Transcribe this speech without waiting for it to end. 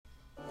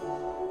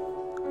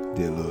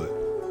Dear Lord,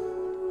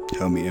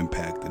 help me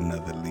impact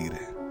another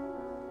leader.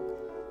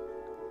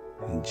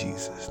 In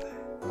Jesus' name.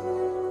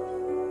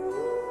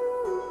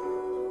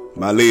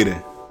 My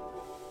leader,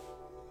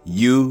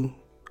 you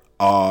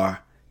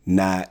are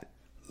not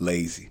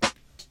lazy.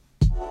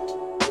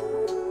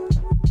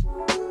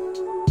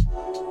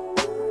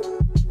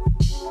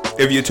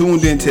 If you're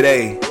tuned in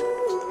today,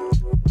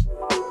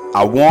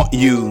 I want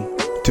you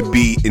to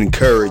be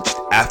encouraged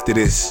after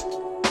this,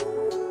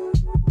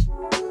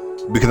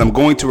 because I'm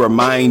going to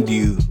remind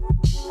you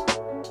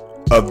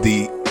of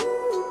the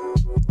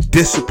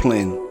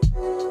discipline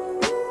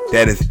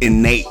that is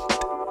innate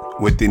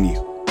within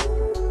you.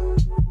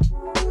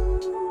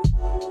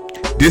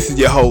 This is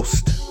your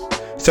host,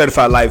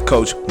 Certified Life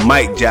Coach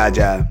Mike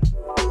Jaja.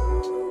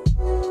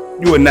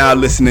 You are now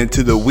listening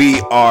to the We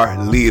Are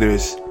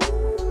Leaders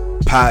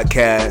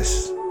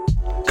podcast,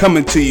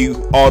 coming to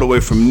you all the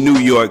way from New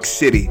York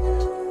City.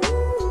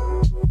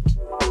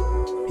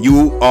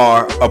 You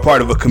are a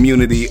part of a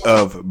community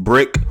of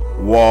brick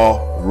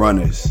wall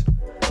runners,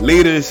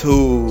 leaders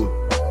who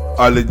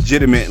are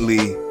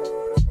legitimately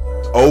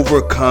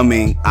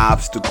overcoming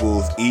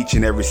obstacles each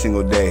and every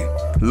single day,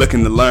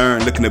 looking to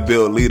learn, looking to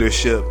build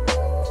leadership,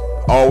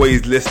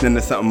 always listening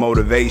to something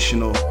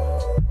motivational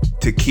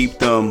to keep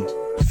them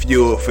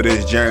fueled for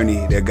this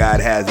journey that God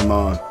has them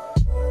on.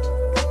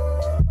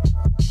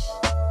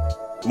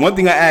 One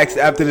thing I ask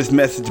after this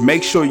message,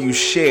 make sure you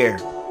share.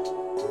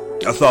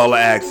 That's all I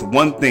ask.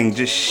 One thing,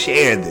 just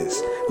share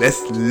this. Let's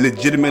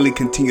legitimately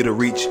continue to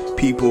reach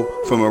people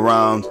from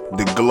around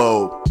the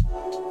globe.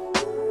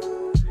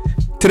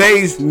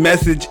 Today's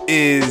message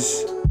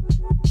is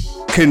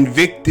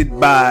convicted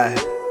by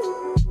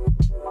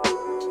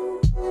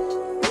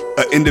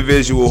an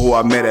individual who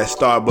I met at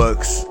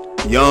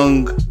Starbucks,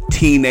 young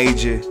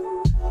teenager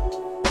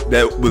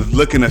that was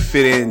looking to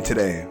fit in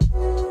today.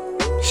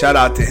 Shout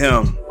out to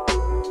him.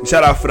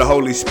 Shout out for the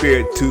Holy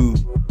Spirit to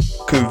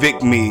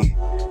convict me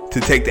to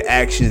take the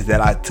actions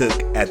that I took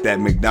at that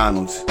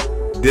McDonald's.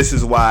 This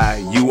is why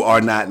You Are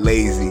Not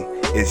Lazy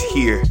is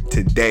here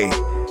today.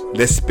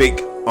 Let's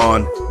speak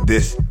on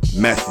this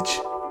message.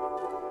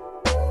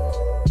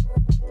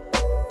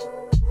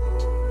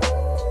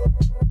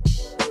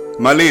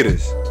 My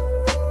leaders,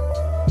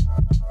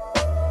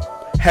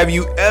 have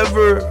you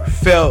ever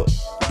felt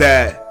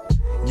that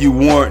you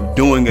weren't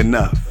doing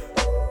enough?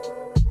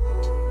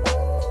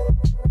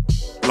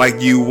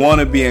 Like you want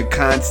to be in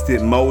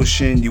constant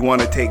motion, you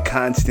want to take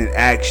constant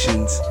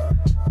actions,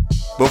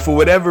 but for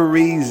whatever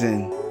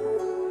reason,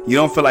 you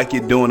don't feel like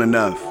you're doing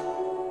enough.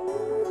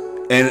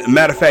 And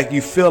matter of fact,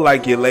 you feel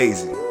like you're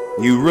lazy.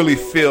 You really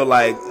feel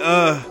like,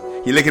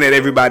 you're looking at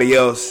everybody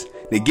else,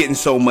 they're getting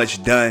so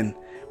much done,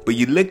 but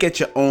you look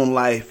at your own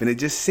life and it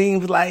just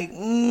seems like,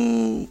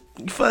 you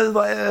feel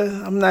like,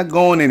 I'm not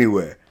going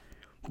anywhere.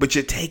 But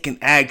you're taking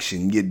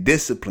action, you're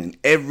disciplined.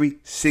 Every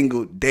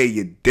single day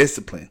you're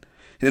disciplined.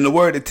 And in the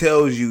word, it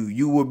tells you,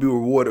 you will be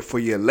rewarded for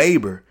your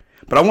labor.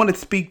 But I want to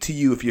speak to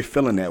you if you're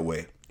feeling that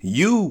way.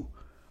 You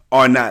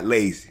are not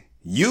lazy.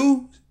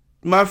 You,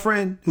 my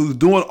friend, who's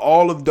doing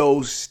all of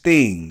those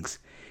things,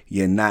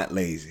 you're not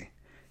lazy.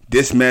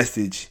 This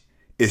message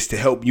is to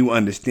help you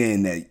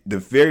understand that the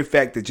very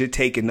fact that you're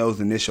taking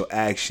those initial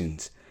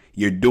actions,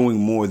 you're doing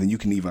more than you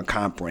can even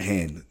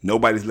comprehend.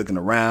 Nobody's looking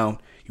around.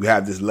 You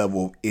have this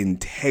level of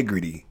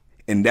integrity.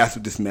 And that's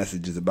what this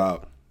message is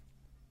about.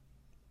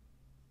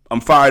 I'm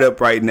fired up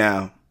right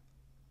now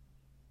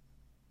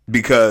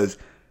because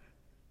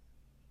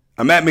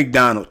I'm at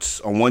McDonald's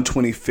on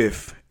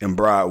 125th and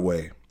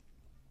Broadway.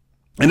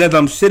 And as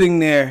I'm sitting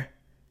there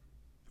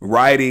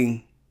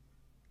writing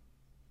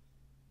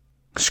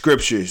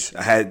scriptures,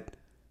 I'm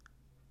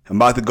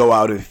about to go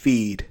out and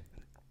feed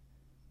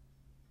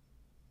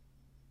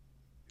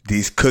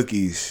these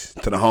cookies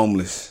to the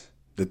homeless.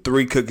 The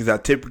 3 cookies I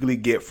typically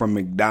get from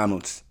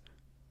McDonald's.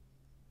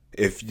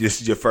 If this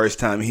is your first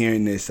time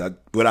hearing this,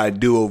 what I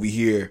do over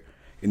here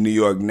in New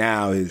York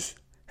now is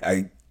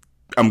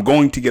I'm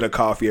going to get a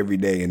coffee every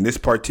day. And this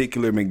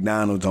particular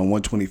McDonald's on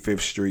 125th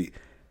Street,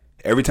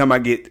 every time I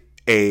get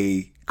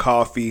a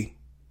coffee,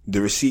 the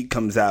receipt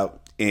comes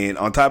out. And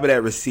on top of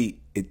that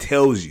receipt, it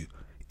tells you,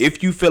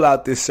 if you fill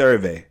out this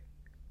survey,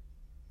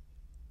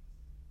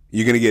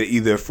 you're going to get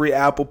either a free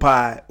apple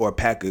pie or a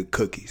pack of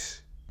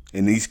cookies.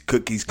 And these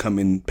cookies come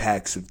in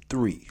packs of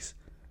 3s.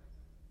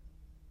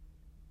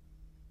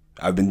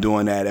 I've been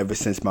doing that ever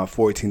since my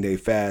 14-day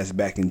fast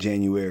back in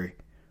January.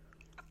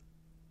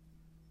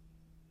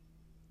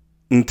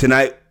 And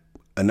tonight,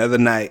 another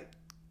night,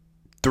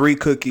 3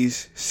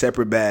 cookies,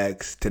 separate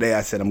bags. Today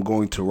I said I'm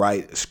going to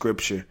write a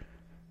scripture.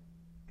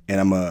 And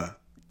I'm going to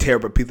tear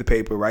up a piece of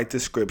paper, write the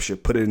scripture,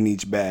 put it in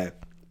each bag.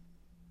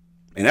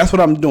 And that's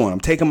what I'm doing. I'm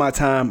taking my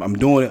time. I'm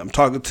doing it. I'm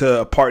talking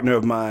to a partner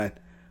of mine,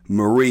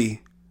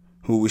 Marie,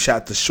 who we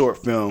shot the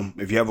short film.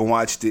 If you haven't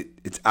watched it,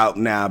 it's out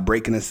now.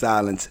 Breaking the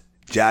Silence.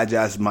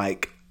 Jaja's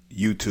Mike,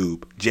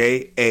 YouTube.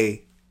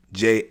 JAJASMIKE.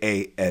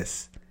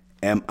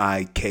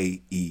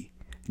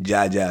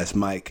 Jaja's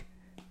Mike.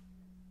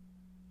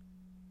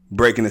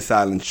 Breaking the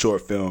Silence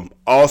short film.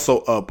 Also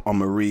up on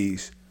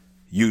Marie's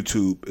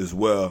YouTube as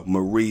well.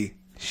 Marie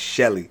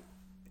Shelley.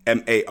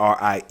 Marie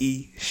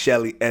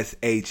Shelley.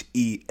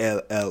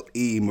 Shelle.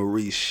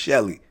 Marie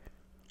Shelley.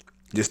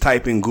 Just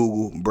type in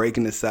Google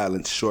Breaking the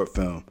Silence short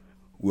film.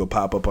 Will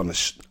pop up on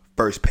the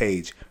first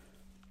page.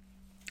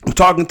 I'm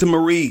talking to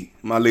Marie,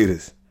 my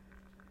leaders,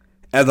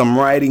 as I'm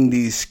writing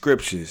these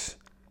scriptures.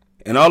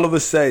 And all of a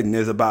sudden,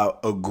 there's about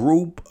a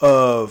group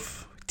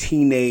of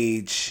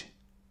teenage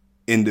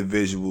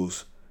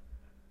individuals.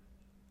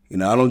 You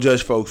know, I don't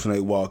judge folks when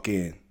they walk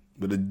in,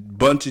 but a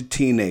bunch of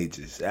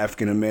teenagers,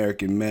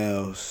 African-American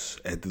males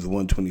at this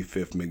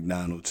 125th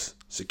McDonald's,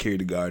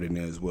 security guard in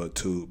there as well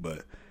too,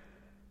 but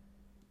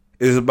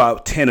there's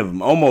about 10 of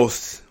them,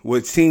 almost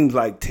what seems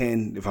like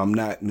 10, if I'm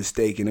not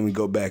mistaken. Let me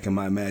go back in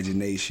my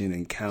imagination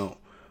and count.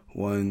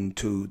 1,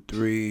 2,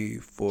 3,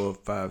 4,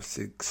 5,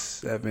 6,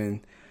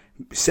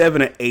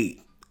 7 or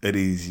 8 of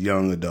these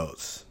young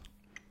adults.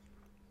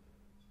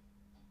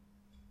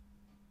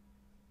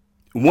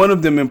 One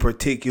of them in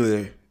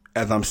particular,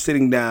 as I'm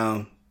sitting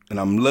down and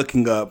I'm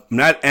looking up, I'm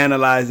not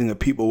analyzing or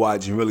people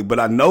watching really, but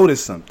I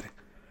noticed something.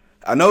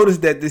 I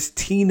noticed that this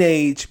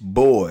teenage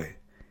boy,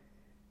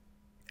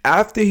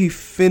 after he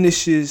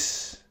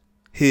finishes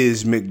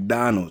his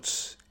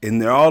McDonald's and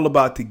they're all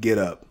about to get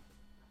up,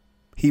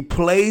 he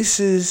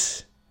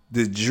places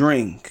the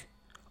drink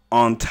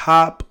on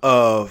top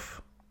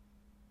of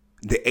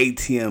the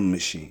ATM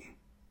machine.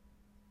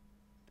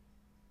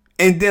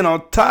 And then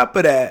on top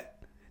of that,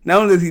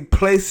 not only does he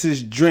place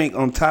his drink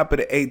on top of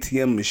the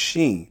ATM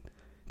machine,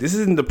 this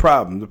isn't the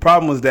problem. The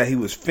problem was that he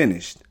was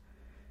finished.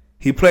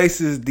 He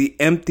places the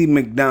empty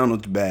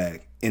McDonald's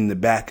bag in the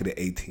back of the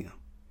ATM.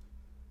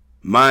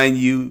 Mind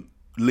you,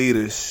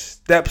 leaders,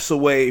 steps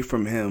away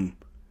from him,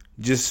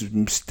 just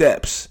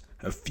steps,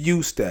 a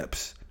few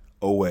steps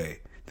away,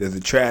 there's a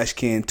trash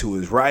can to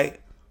his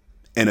right,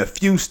 and a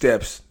few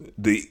steps,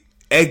 the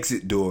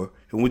exit door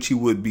in which he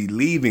would be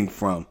leaving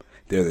from,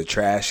 there's a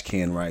trash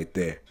can right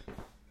there.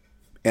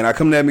 And I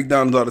come to that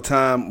McDonald's all the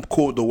time, I'm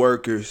cool with the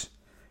workers,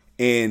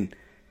 and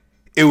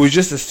it was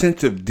just a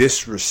sense of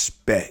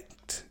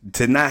disrespect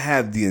to not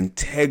have the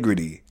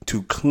integrity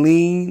to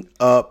clean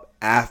up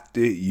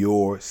after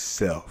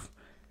yourself.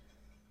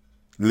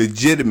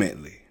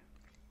 Legitimately.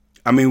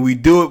 I mean, we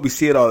do it. We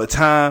see it all the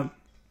time.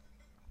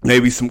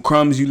 Maybe some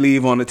crumbs you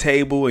leave on the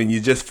table and you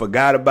just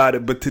forgot about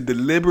it. But to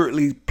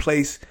deliberately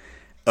place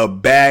a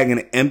bag and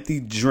an empty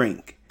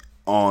drink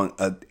on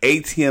an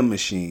ATM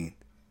machine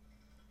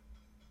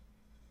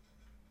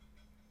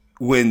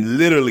when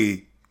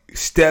literally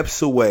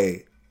steps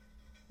away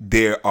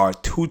there are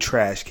 2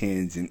 trash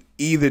cans in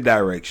either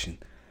direction.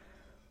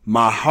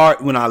 My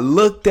heart, when I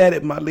looked at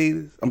it, my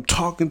leaders, I'm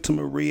talking to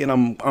Marie and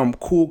I'm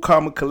cool,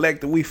 calm, and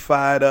collected. We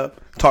fired up,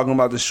 talking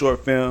about the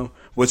short film,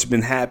 what's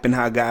been happening,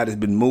 how God has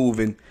been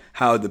moving,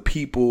 how the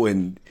people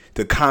and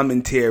the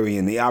commentary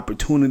and the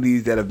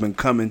opportunities that have been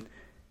coming.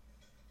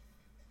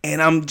 And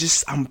I'm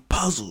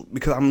puzzled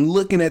because I'm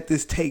looking at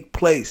this take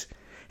place.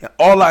 And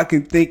all I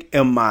can think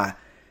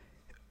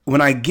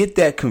when I get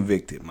that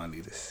convicted, my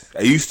leaders,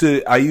 I used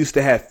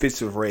to have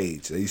fits of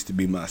rage. That used to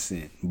be my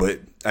sin.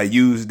 But I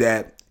use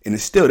that. And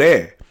it's still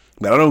there,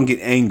 but I don't get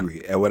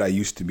angry at what I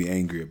used to be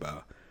angry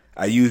about.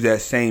 I use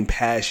that same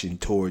passion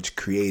towards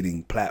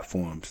creating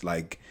platforms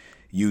like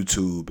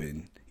YouTube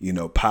and,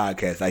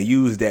 podcasts. I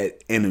use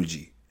that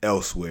energy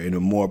elsewhere in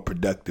a more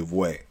productive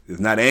way. It's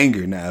not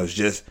anger now. It's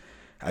just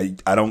I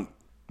don't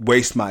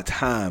waste my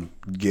time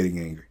getting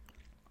angry.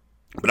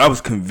 But I was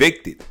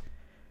convicted.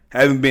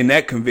 I haven't been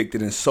that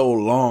convicted in so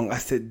long. I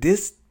said,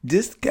 this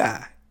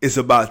guy is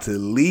about to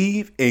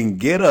leave and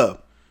get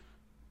up.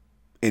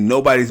 And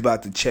nobody's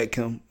about to check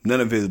him. None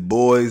of his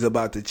boys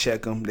about to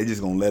check him. They're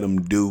just going to let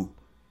him do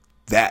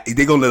that.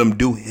 They're going to let him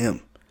do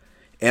him.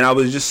 And I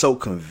was just so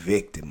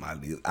convicted, my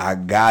leader. I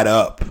got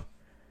up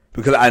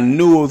because I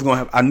knew it was going to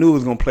happen. I knew it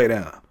was going to play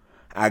down.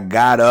 I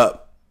got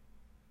up,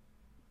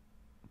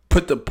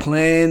 put the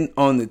plan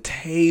on the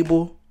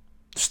table,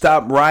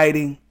 stopped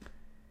writing,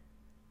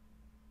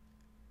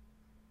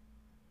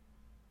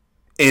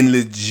 and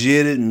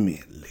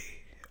legitimately,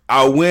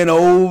 I went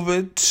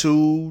over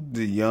to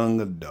the young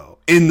adult.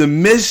 In the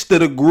midst of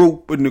the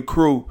group and the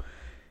crew,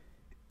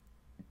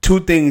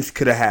 2 things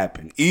could have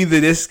happened. Either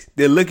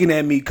they're looking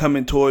at me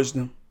coming towards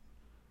them,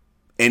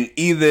 and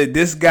either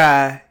this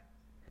guy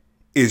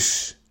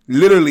is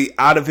literally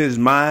out of his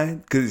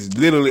mind, because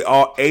literally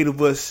all 8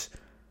 of us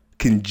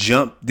can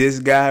jump this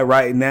guy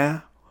right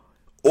now,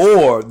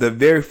 or the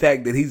very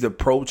fact that he's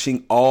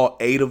approaching all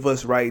 8 of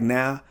us right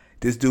now,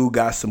 this dude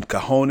got some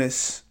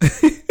cojones.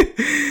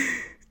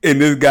 And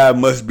this guy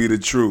must be the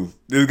truth.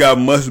 This guy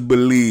must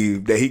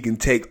believe that he can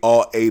take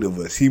all 8 of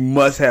us. He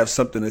must have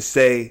something to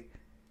say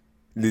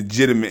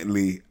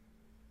legitimately.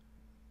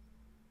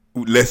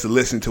 Let's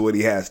listen to what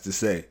he has to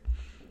say.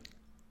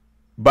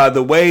 By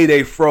the way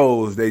they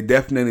froze, they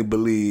definitely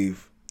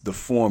believe the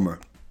former,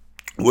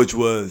 which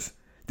was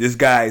this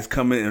guy is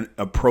coming and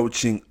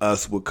approaching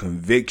us with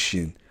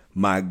conviction.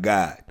 My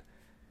God.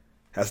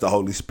 That's the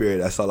Holy Spirit.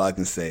 That's all I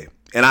can say.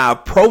 And I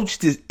approach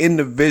this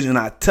individual and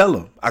I tell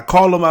him, I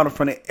call him out in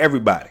front of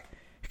everybody.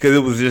 Because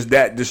it was just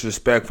that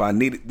disrespectful. I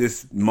needed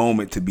this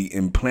moment to be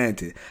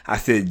implanted. I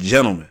said,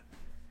 gentlemen,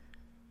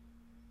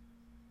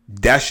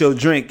 that's your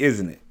drink,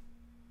 isn't it?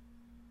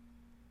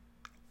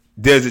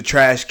 There's a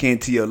trash can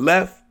to your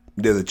left.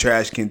 There's a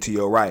trash can to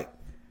your right.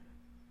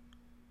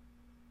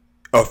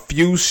 A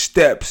few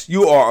steps.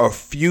 You are a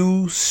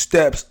few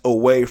steps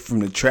away from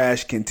the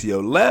trash can to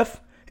your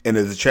left, and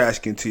there's a trash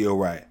can to your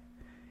right.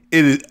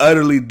 It is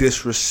utterly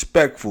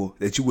disrespectful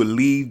that you would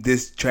leave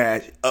this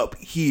trash up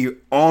here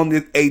on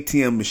this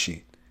ATM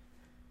machine.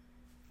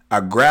 I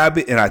grab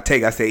it and I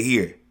say,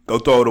 here, go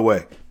throw it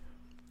away.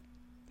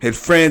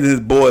 His friends and his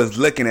boys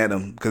looking at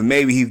him because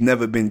maybe he's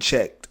never been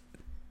checked.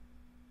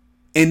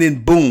 And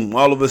then boom,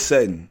 all of a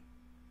sudden,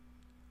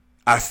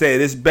 I said,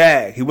 this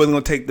bag. He wasn't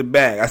going to take the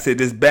bag. I said,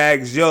 this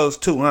bag's yours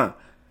too, huh?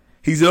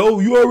 He said, oh,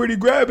 you already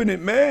grabbing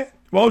it, man.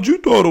 Why don't you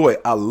throw it away?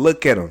 I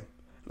look at him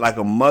like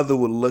a mother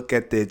would look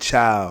at their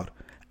child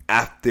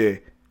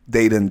after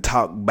they done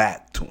talked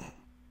back to him.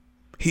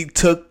 He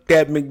took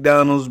that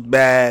McDonald's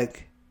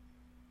bag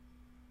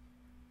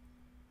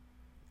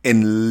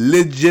and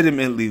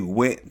legitimately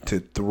went to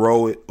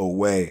throw it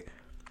away.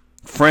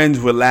 Friends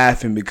were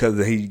laughing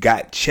because he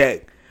got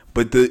checked,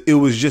 but it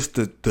was just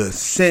the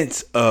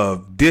sense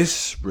of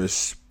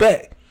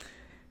disrespect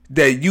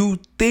that you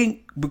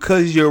think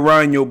because you're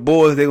around your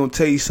boys, they're going to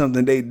tell you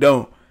something they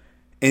don't.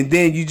 And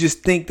then you just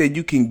think that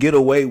you can get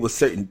away with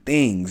certain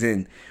things.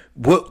 And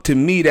what to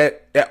me,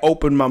 that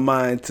opened my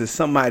mind to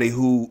somebody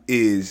who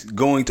is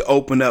going to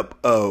open up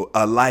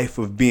a life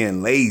of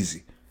being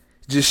lazy.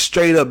 Just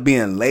straight up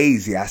being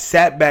lazy. I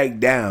sat back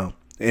down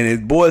and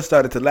his boys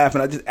started to laugh.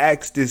 And I just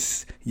asked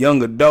this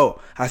young adult,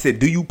 I said,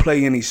 do you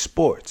play any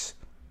sports?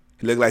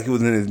 He looked like he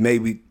was in his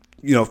maybe,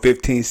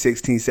 15,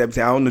 16,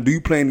 17. I don't know. Do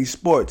you play any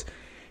sports?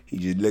 He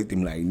just looked at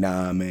me like,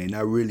 nah, man,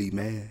 not really,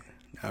 man.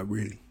 Not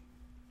really.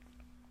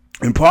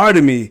 And part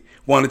of me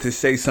wanted to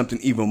say something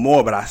even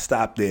more, but I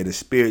stopped there. The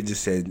spirit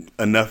just said,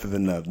 enough is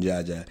enough,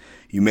 Jaja.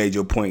 You made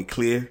your point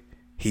clear.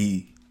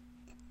 He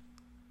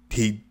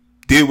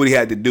did what he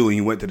had to do, and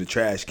he went to the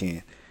trash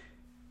can,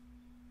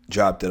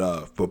 dropped it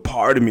off. But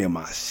part of me and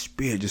my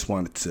spirit just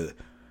wanted to,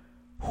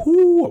 I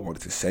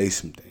wanted to say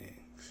some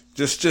things.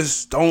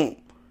 Just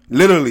don't,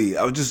 literally,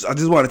 I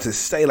just wanted to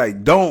say,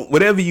 like, don't,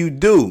 whatever you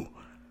do,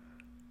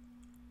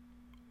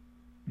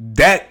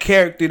 that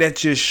character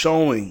that you're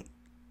showing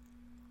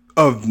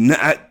of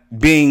not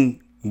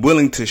being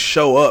willing to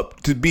show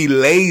up, to be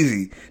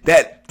lazy,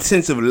 that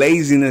sense of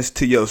laziness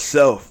to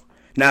yourself,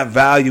 not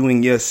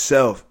valuing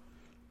yourself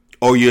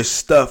or your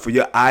stuff or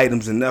your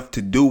items enough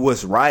to do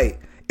what's right,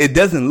 it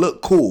doesn't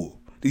look cool.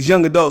 These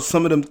young adults,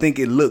 some of them think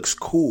it looks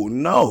cool.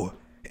 No,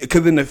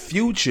 because in the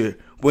future,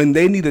 when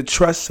they need to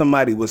trust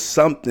somebody with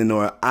something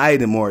or an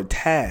item or a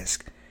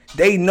task,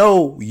 they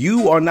know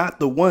you are not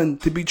the one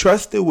to be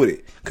trusted with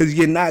it because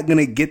you're not going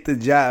to get the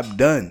job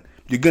done.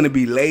 You're going to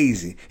be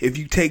lazy. If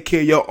you take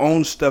care of your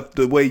own stuff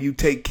the way you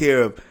take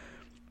care of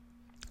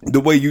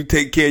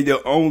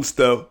your own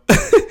stuff,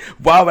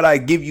 why would I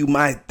give you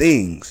my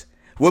things?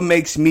 What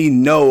makes me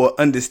know or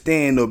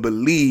understand or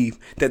believe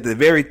that the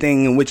very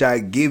thing in which I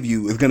give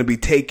you is going to be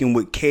taken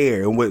with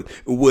care and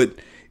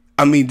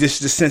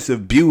just the sense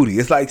of beauty.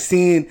 It's like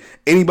seeing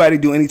anybody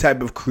do any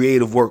type of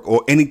creative work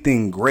or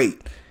anything great,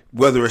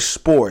 whether it's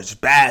sports,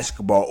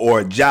 basketball, or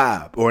a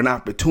job or an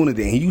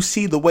opportunity, and you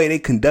see the way they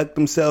conduct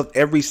themselves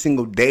every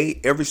single day,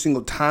 every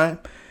single time,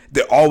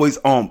 they're always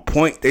on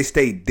point. They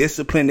stay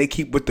disciplined. They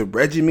keep with the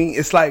regimen.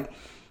 It's like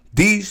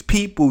these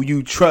people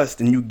you trust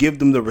and you give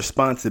them the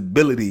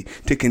responsibility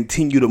to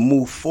continue to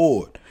move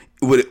forward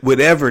with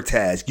whatever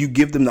task. You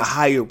give them the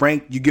higher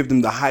rank. You give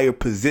them the higher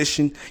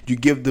position. You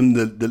give them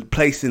the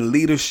place in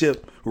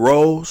leadership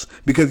roles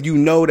because you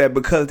know that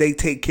because they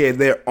take care of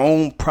their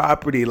own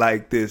property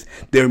like this,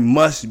 there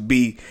must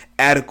be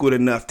adequate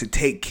enough to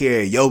take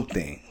care of your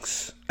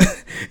things.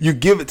 You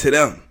give it to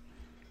them.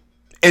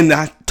 And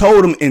I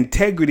told them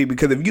integrity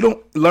because if you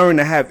don't learn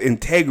to have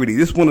integrity,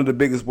 this is one of the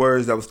biggest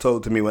words that was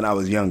told to me when I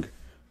was younger.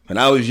 When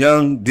I was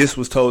young, this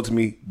was told to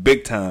me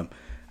big time.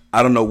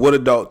 I don't know what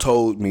adult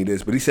told me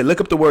this, but he said, look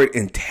up the word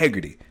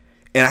integrity.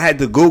 And I had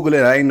to Google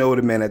it. I didn't know what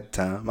it meant at the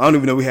time. I don't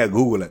even know we had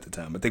Google at the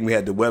time. I think we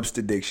had the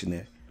Webster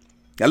Dictionary.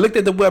 I looked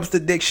at the Webster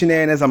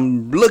Dictionary, and as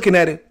I'm looking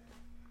at it,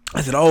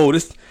 I said, oh,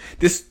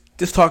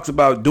 this talks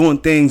about doing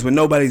things when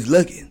nobody's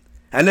looking.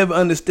 I never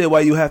understood why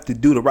you have to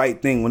do the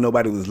right thing when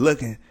nobody was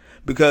looking,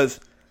 because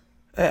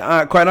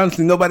quite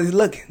honestly, nobody's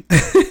looking.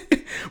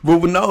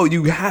 But no,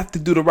 you have to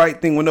do the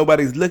right thing when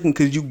nobody's looking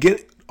because you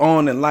get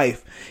on in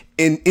life.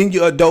 And in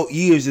your adult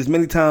years, there's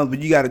many times where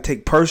you got to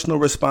take personal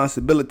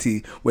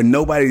responsibility when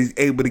nobody's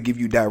able to give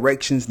you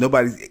directions.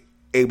 Nobody's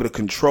able to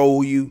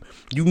control you.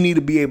 You need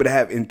to be able to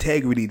have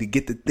integrity to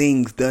get the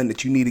things done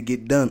that you need to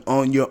get done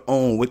on your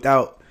own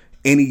without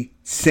any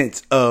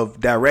sense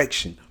of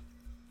direction.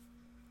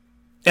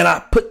 And I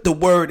put the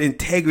word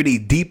integrity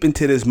deep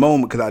into this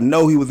moment because I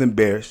know he was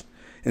embarrassed.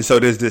 And so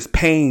there's this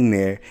pain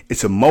there.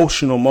 It's an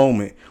emotional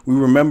moment. We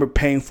remember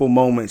painful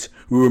moments.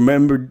 We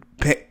remember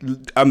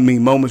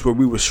moments where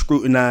we were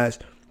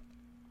scrutinized.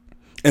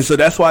 And so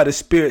that's why the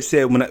Spirit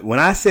said, when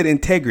I said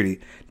integrity,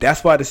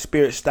 that's why the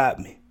Spirit stopped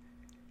me.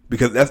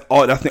 Because that's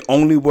the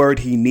only word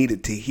he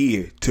needed to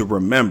hear, to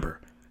remember.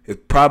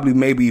 It probably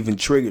maybe even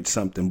triggered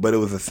something, but it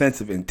was a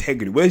sense of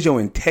integrity. Where's your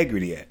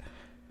integrity at?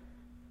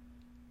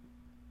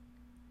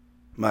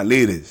 My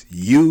leaders,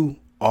 you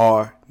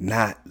are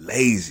not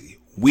lazy.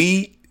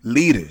 We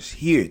leaders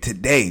here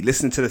today,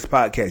 listen to this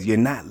podcast, you're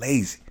not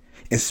lazy.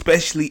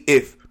 Especially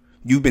if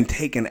you've been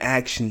taking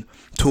action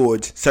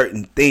towards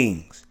certain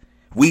things.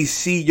 We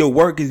see your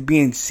work is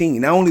being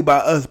seen, not only by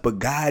us, but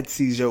God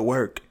sees your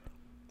work.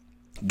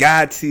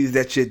 God sees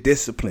that you're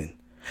disciplined.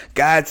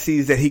 God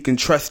sees that he can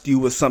trust you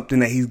with something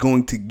that he's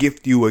going to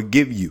gift you or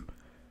give you.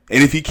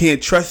 And if he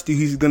can't trust you,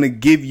 he's going to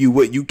give you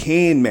what you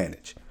can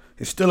manage.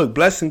 It's still a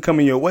blessing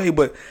coming your way,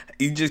 but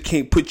he just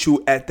can't put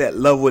you at that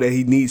level that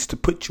he needs to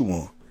put you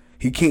on.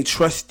 He can't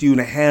trust you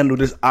to handle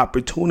this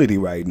opportunity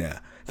right now.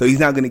 So he's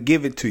not going to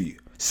give it to you.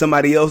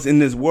 Somebody else in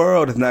this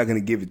world is not going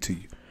to give it to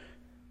you.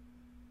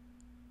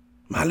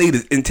 My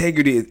leaders,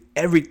 integrity is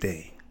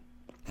everything.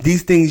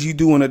 These things you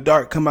do in the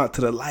dark come out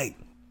to the light.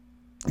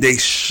 They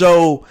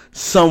show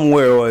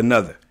somewhere or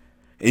another.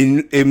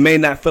 And it may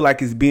not feel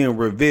like it's being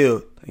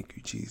revealed. Thank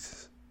you,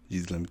 Jesus.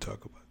 Jesus, let me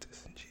talk about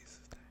this in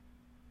Jesus' name.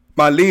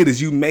 My leaders,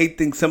 you may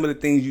think some of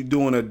the things you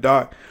do in the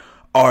dark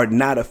are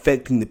not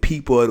affecting the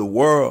people of the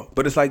world.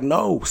 But it's like,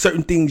 no,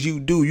 certain things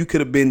you do, you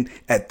could have been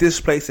at this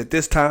place at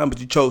this time, but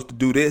you chose to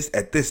do this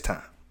at this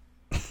time.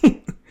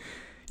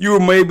 You were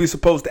maybe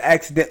supposed to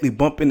accidentally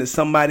bump into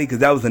somebody because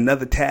that was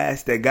another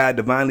task that God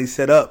divinely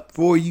set up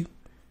for you.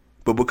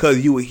 But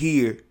because you were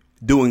here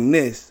doing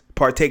this,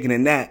 partaking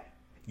in that,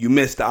 you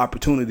missed the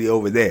opportunity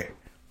over there.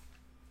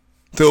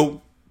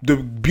 So the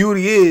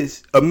beauty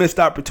is a missed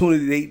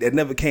opportunity that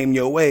never came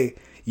your way.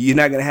 You're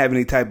not going to have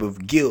any type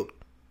of guilt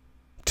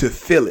to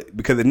feel it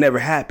because it never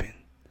happened.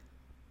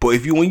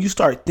 But when you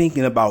start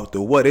thinking about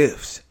the what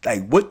ifs,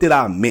 like what did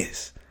I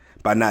miss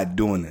by not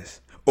doing this?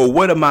 Or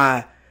what am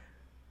I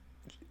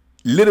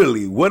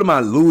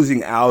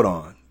losing out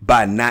on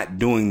by not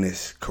doing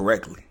this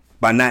correctly?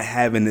 By not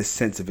having this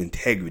sense of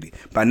integrity,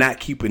 by not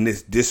keeping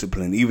this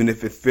discipline, even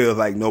if it feels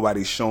like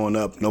nobody's showing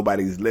up,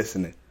 nobody's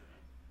listening.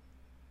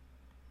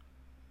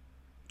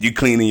 You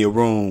cleaning your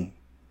room,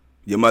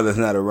 your mother's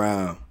not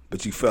around,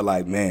 but you feel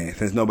like, man,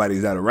 since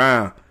nobody's not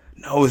around,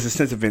 no, it's a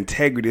sense of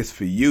integrity. It's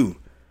for you.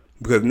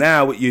 Because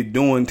now what you're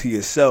doing to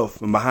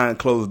yourself and behind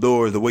closed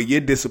doors, the way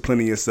you're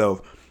disciplining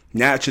yourself,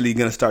 naturally you're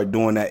going to start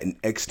doing that in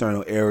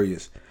external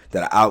areas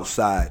that are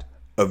outside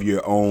of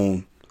your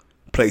own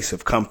place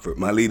of comfort.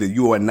 My leader,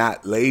 you are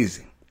not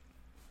lazy.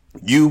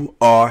 You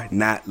are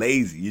not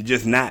lazy. You're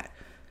just not.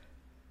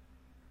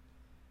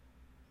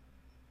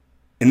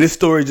 And this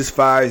story just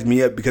fires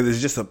me up because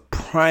it's just a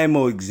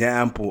primal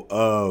example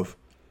of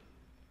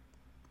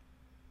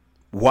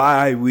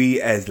why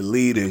we as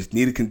leaders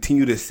need to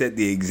continue to set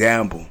the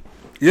example.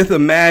 Just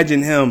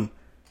imagine him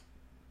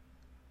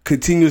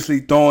continuously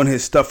throwing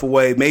his stuff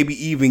away, maybe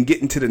even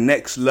getting to the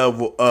next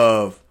level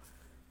of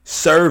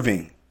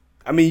serving.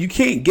 I mean, you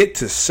can't get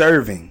to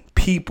serving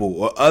people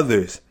or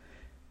others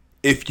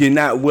if you're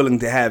not willing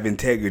to have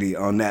integrity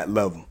on that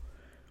level.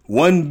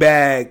 One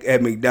bag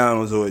at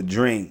McDonald's or a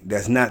drink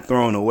that's not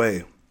thrown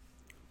away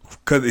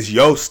because it's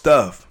your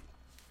stuff,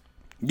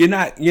 you're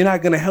not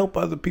going to help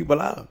other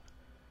people out.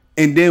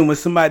 And then when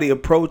somebody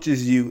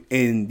approaches you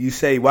and you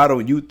say, why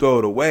don't you throw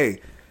it away?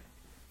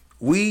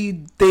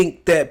 We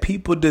think that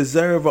people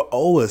deserve or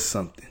owe us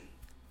something.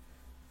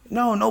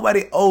 No,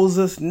 nobody owes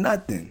us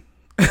nothing.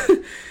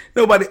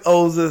 Nobody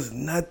owes us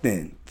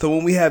nothing. So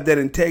when we have that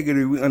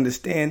integrity, we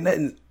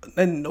understand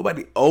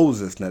nobody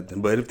owes us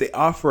nothing. But if they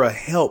offer a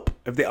help,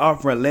 if they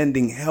offer a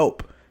lending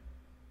help,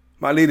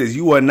 my leaders,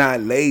 you are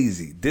not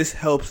lazy. This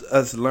helps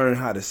us learn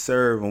how to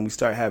serve when we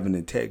start having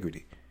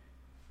integrity.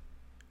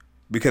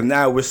 Because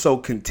now we're so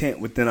content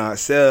within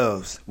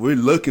ourselves. We're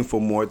looking for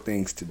more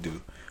things to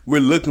do.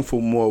 We're looking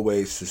for more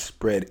ways to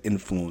spread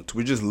influence.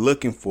 We're just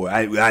looking for,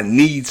 I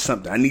need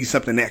something. I need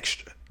something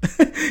extra.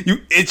 You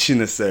itching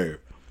to serve.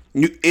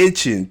 You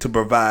itching to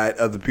provide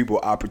other people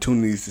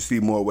opportunities to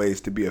see more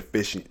ways to be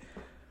efficient.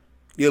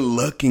 You're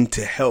looking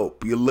to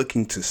help. You're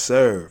looking to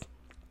serve.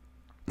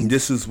 And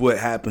this is what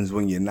happens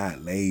when you're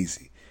not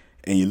lazy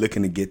and you're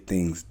looking to get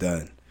things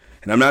done.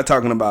 And I'm not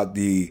talking about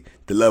the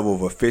level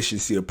of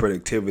efficiency or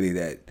productivity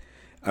that,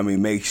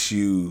 makes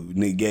you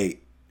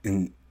negate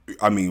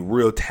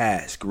real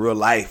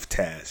life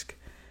task,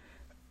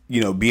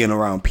 being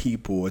around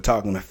people or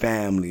talking to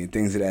family and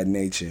things of that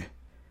nature.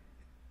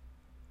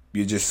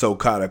 You're just so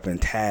caught up in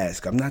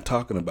task. I'm not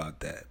talking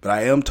about that, but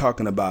I am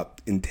talking about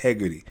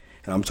integrity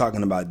and I'm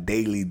talking about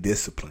daily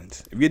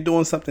disciplines. If you're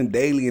doing something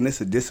daily and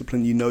it's a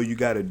discipline you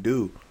got to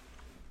do,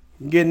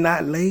 you're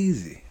not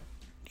lazy.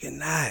 You're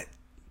not.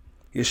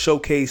 You're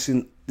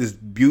showcasing this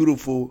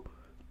beautiful,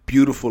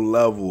 beautiful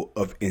level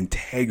of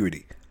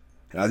integrity.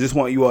 And I just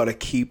want you all to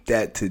keep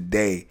that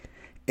today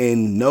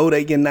and know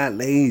that you're not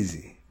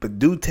lazy, but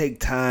do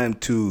take time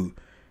to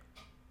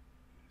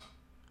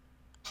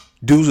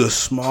do the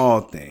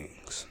small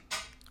things.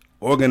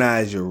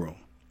 Organize your room.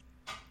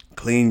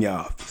 Clean your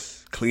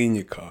office. Clean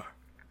your car.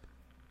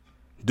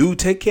 Dude,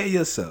 take care of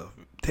yourself.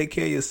 Take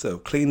care of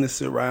yourself. Clean the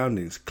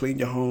surroundings. Clean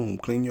your home.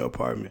 Clean your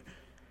apartment.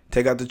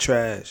 Take out the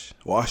trash.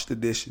 Wash the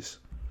dishes.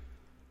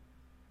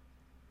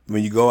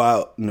 When you go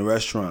out in the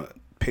restaurant,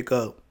 pick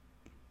up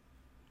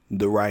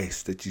the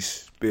rice that you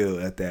spilled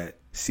at that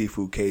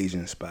seafood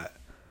Cajun spot.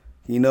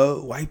 You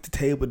know, wipe the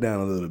table down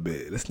a little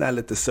bit. Let's not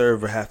let the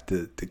server have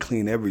to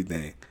clean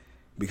everything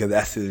because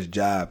that's his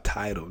job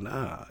title.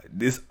 Nah,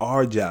 this is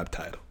our job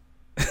title.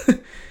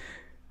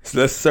 So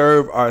let's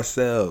serve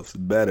ourselves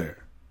better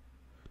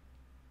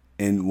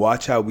and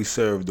watch how we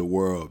serve the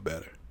world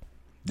better.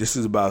 This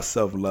is about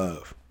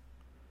self-love.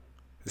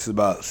 This is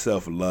about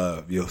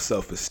self-love, your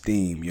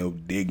self-esteem, your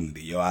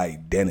dignity, your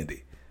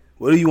identity.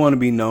 What do you want to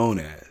be known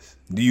as?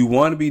 Do you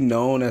want to be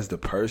known as the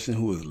person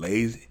who is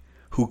lazy?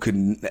 Who could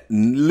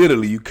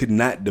literally, you could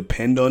not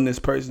depend on this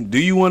person? Do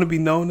you want to be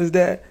known as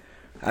that?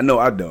 I know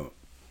I don't.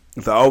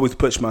 So I always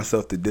push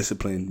myself to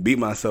discipline, beat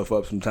myself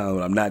up sometimes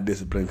when I'm not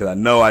disciplined because I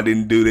know I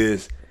didn't do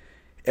this.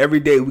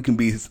 Every day we can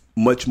be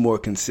much more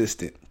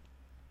consistent.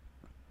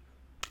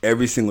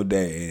 Every single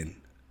day. And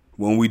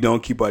when we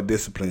don't keep our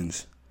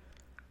disciplines,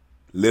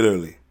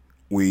 literally,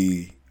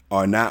 we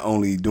are not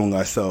only doing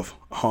ourselves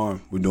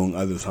harm, we're doing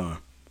others harm.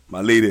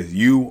 My leaders,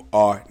 you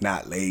are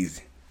not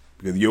lazy.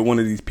 Because you're one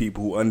of these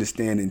people who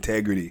understand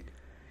integrity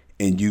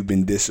and you've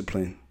been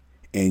disciplined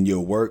and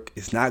your work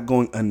is not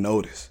going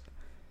unnoticed.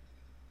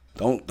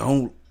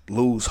 Don't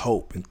lose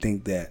hope and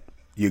think that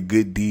your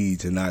good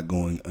deeds are not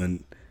going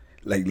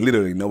like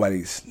literally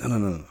nobody's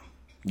no.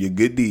 Your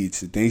good deeds,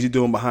 the things you're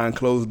doing behind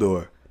closed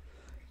door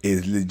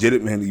is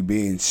legitimately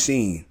being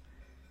seen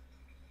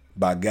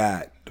by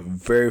God, the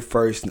very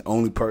first and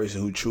only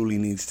person who truly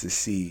needs to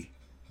see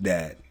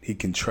that he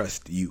can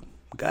trust you,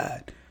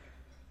 God.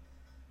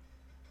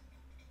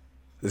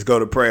 Let's go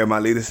to prayer, my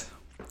leaders.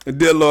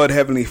 Dear Lord,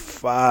 Heavenly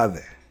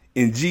Father,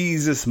 in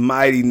Jesus'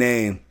 mighty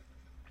name,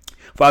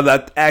 Father,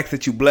 I ask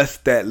that you bless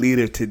that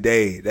leader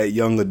today, that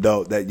young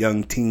adult, that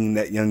young teen,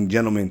 that young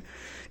gentleman,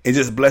 and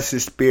just bless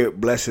his spirit,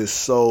 bless his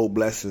soul,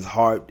 bless his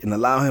heart, and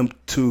allow him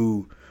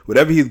to,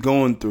 whatever he's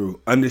going through,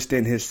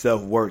 understand his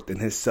self-worth and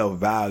his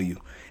self-value.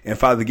 And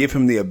Father, give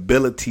him the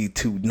ability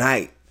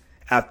tonight,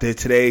 after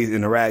today's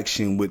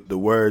interaction with the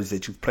words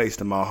that you've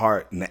placed in my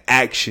heart and the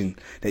action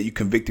that you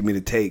convicted me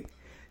to take,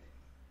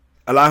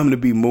 allow him to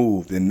be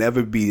moved and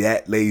never be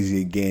that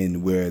lazy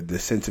again where the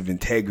sense of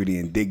integrity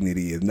and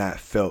dignity is not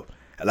felt.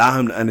 Allow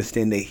him to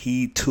understand that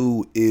he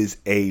too is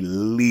a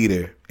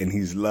leader and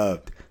he's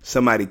loved.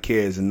 Somebody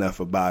cares enough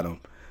about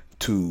him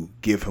to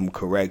give him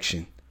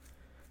correction.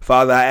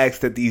 Father, I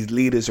ask that these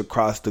leaders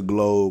across the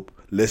globe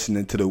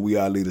listening to the We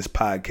Are Leaders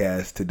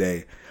podcast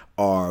today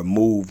are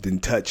moved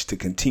and touched to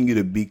continue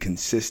to be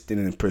consistent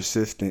and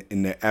persistent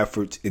in their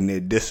efforts, in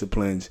their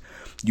disciplines.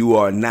 You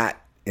are not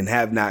and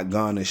have not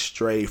gone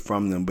astray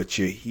from them, but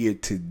you're here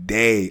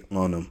today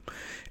on them.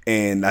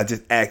 And I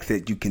just ask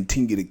that you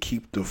continue to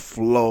keep the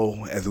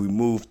flow as we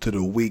move to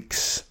the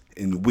weeks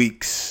and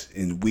weeks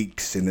and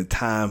weeks, and the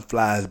time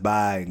flies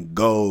by and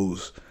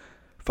goes.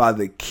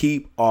 Father,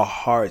 keep our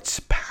hearts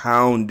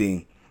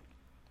pounding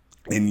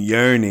and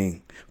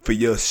yearning for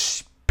your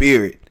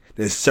spirit.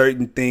 There's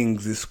certain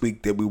things this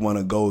week that we want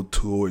to go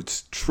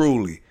towards.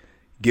 Truly,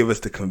 give us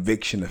the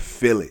conviction to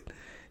feel it.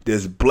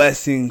 There's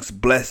blessings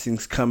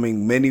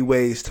coming many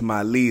ways to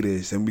my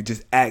leaders. And we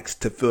just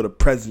ask to feel the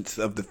presence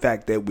of the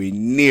fact that we're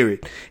near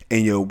it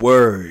in your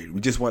word.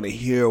 We just want to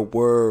hear a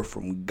word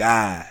from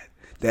God.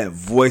 That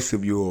voice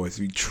of yours.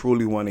 We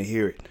truly want to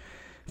hear it.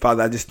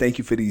 Father, I just thank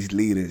you for these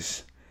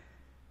leaders.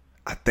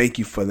 I thank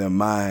you for their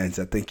minds.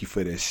 I thank you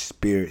for their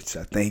spirits.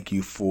 I thank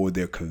you for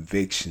their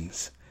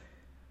convictions.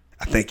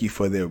 I thank you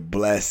for their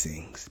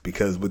blessings.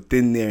 Because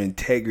within their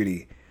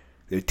integrity,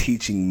 they're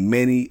teaching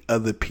many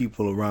other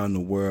people around the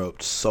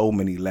world so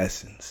many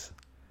lessons.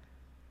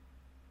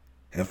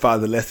 And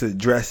Father, let's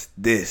address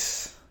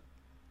this.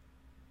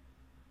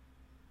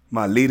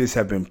 My leaders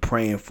have been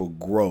praying for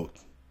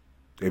growth.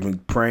 They've been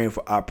praying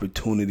for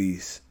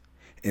opportunities.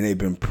 And they've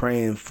been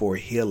praying for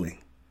healing.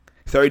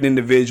 Certain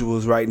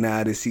individuals right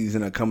now this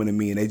season are coming to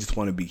me and they just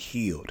want to be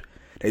healed.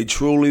 They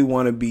truly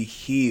want to be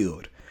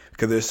healed.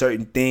 Because there's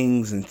certain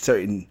things and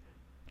certain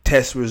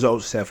test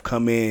results have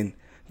come in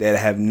that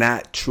have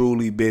not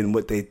truly been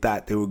what they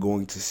thought they were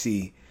going to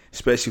see,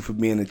 especially for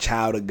being a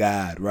child of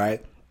God,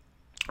 right?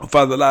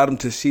 Father, allow them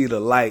to see the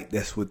light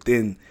that's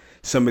within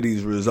some of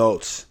these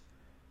results.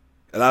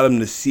 Allow them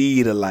to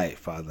see the light,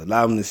 Father.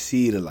 Allow them to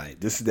see the light.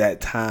 This is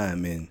that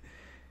time, and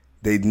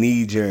they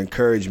need your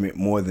encouragement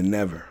more than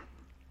ever.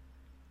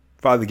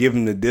 Father, give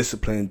them the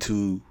discipline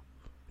to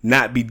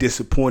not be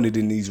disappointed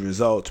in these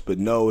results, but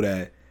know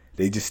that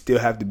they just still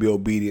have to be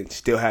obedient,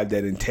 still have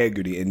that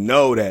integrity, and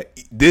know that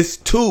this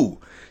too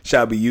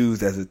shall be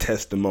used as a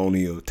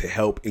testimonial to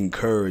help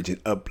encourage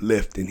and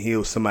uplift and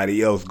heal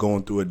somebody else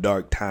going through a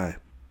dark time.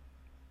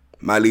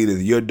 My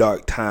leaders, your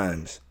dark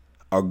times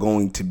are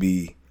going to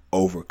be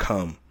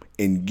overcome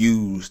and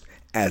used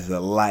as a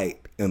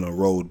light and a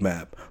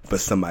roadmap for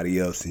somebody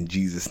else in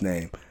Jesus'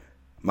 name.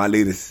 My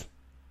leaders,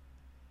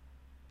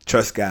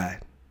 Trust God.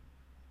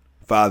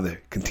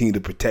 Father, continue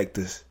to protect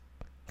us.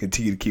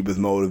 Continue to keep us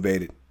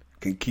motivated.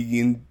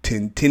 Continue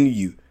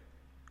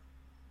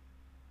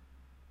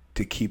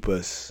to keep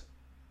us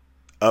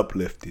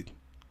uplifted.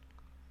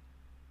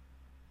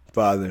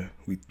 Father,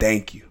 we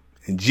thank you.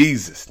 In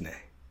Jesus' name,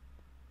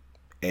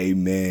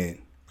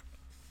 amen.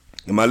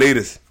 And my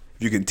leaders,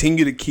 if you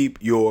continue to keep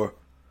your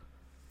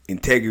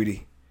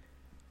integrity,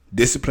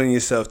 discipline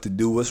yourself to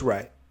do what's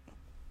right,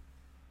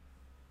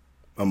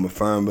 I'm a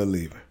firm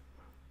believer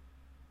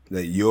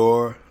that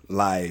your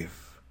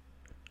life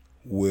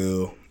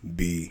will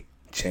be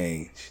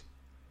changed.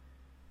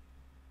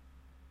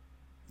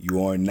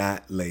 You are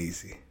not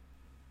lazy.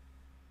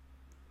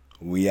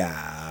 We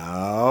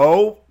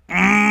out.